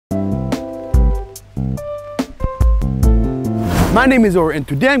My name is Or, and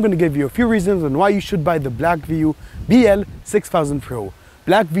today I'm going to give you a few reasons on why you should buy the Blackview BL6000 Pro.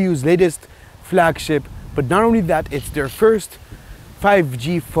 Blackview's latest flagship, but not only that, it's their first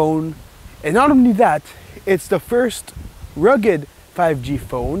 5G phone, and not only that, it's the first rugged 5G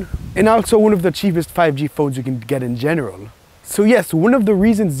phone, and also one of the cheapest 5G phones you can get in general. So yes, one of the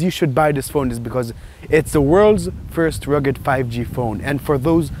reasons you should buy this phone is because it's the world's first rugged 5G phone, and for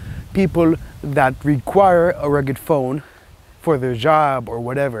those people that require a rugged phone for their job or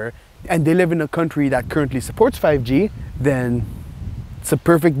whatever, and they live in a country that currently supports 5G, then it's a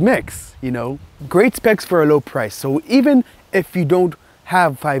perfect mix, you know. Great specs for a low price. So even if you don't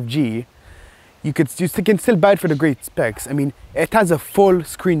have 5G, you can still buy it for the great specs. I mean, it has a full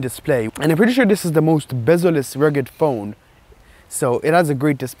screen display, and I'm pretty sure this is the most bezel-less rugged phone. So it has a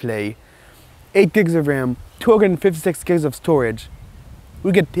great display, 8 gigs of RAM, 256 gigs of storage.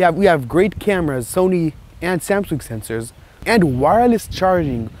 We have great cameras, Sony and Samsung sensors, and wireless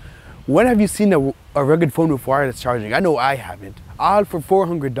charging. When have you seen a rugged phone with wireless charging? I know I haven't. All for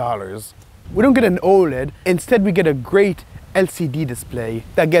 $400. We don't get an OLED. Instead, we get a great LCD display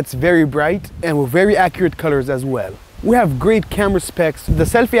that gets very bright and with very accurate colors as well. We have great camera specs. The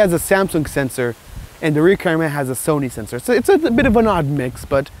selfie has a Samsung sensor and the rear camera has a Sony sensor. So it's a bit of an odd mix,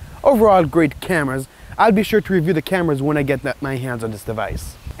 but overall great cameras. I'll be sure to review the cameras when I get my hands on this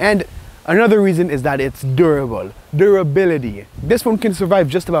device. And another reason is that it's durable. Durability. This phone can survive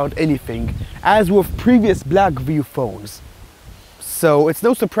just about anything, as with previous Blackview phones. So it's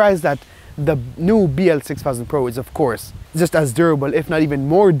no surprise that the new BL6000 Pro is, of course, just as durable, if not even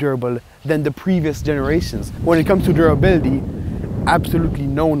more durable than the previous generations. When it comes to durability, absolutely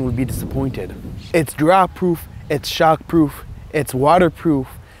no one will be disappointed. It's drop-proof, it's shock-proof, it's waterproof,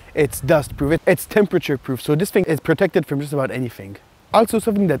 it's dust-proof, it's temperature-proof. So this thing is protected from just about anything. Also,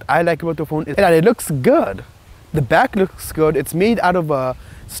 something that I like about the phone is that it looks good. The back looks good. It's made out of a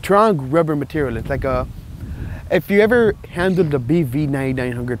strong rubber material. It's like a, if you ever handled the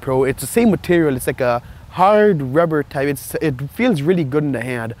BV9900 Pro, it's the same material. It's like a hard rubber type. It feels really good in the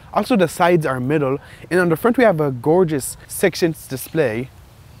hand. Also, the sides are middle, and on the front we have a gorgeous 6-inch display.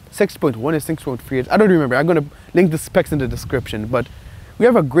 6.1 is 6.3. I don't remember. I'm gonna link the specs in the description, but we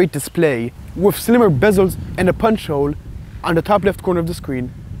have a great display with slimmer bezels and a punch hole on the top left corner of the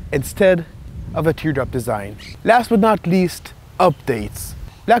screen instead of a teardrop design. Last but not least, updates.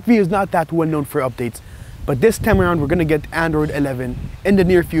 Blackview is not that well known for updates, but this time around we're gonna get Android 11 in the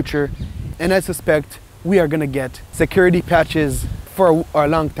near future, and I suspect we are gonna get security patches for a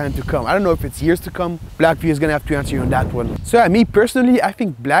long time to come. I don't know if it's years to come. Blackview is gonna have to answer you on that one. So yeah, me personally, I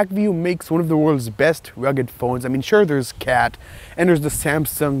think Blackview makes one of the world's best rugged phones. I mean, sure, there's Cat and there's the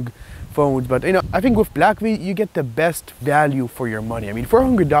Samsung phones, but you know, I think with Blackview you get the best value for your money. I mean,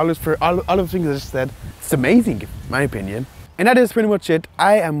 $400 for all of the things I just said, it's amazing in my opinion. And that is pretty much it.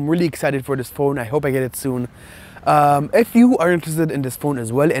 I am really excited for this phone. I hope I get it soon. If you are interested in this phone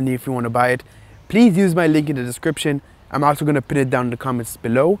as well, and if you want to buy it, please use my link in the description. I'm also going to put it down in the comments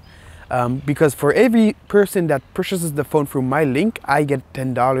below, because for every person that purchases the phone through my link, I get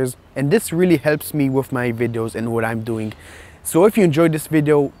 $10, and this really helps me with my videos and what I'm doing. So if you enjoyed this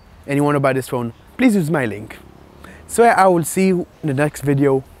video and you want to buy this phone, please use my link. So yeah, I will see you in the next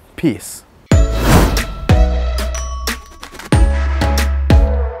video. Peace.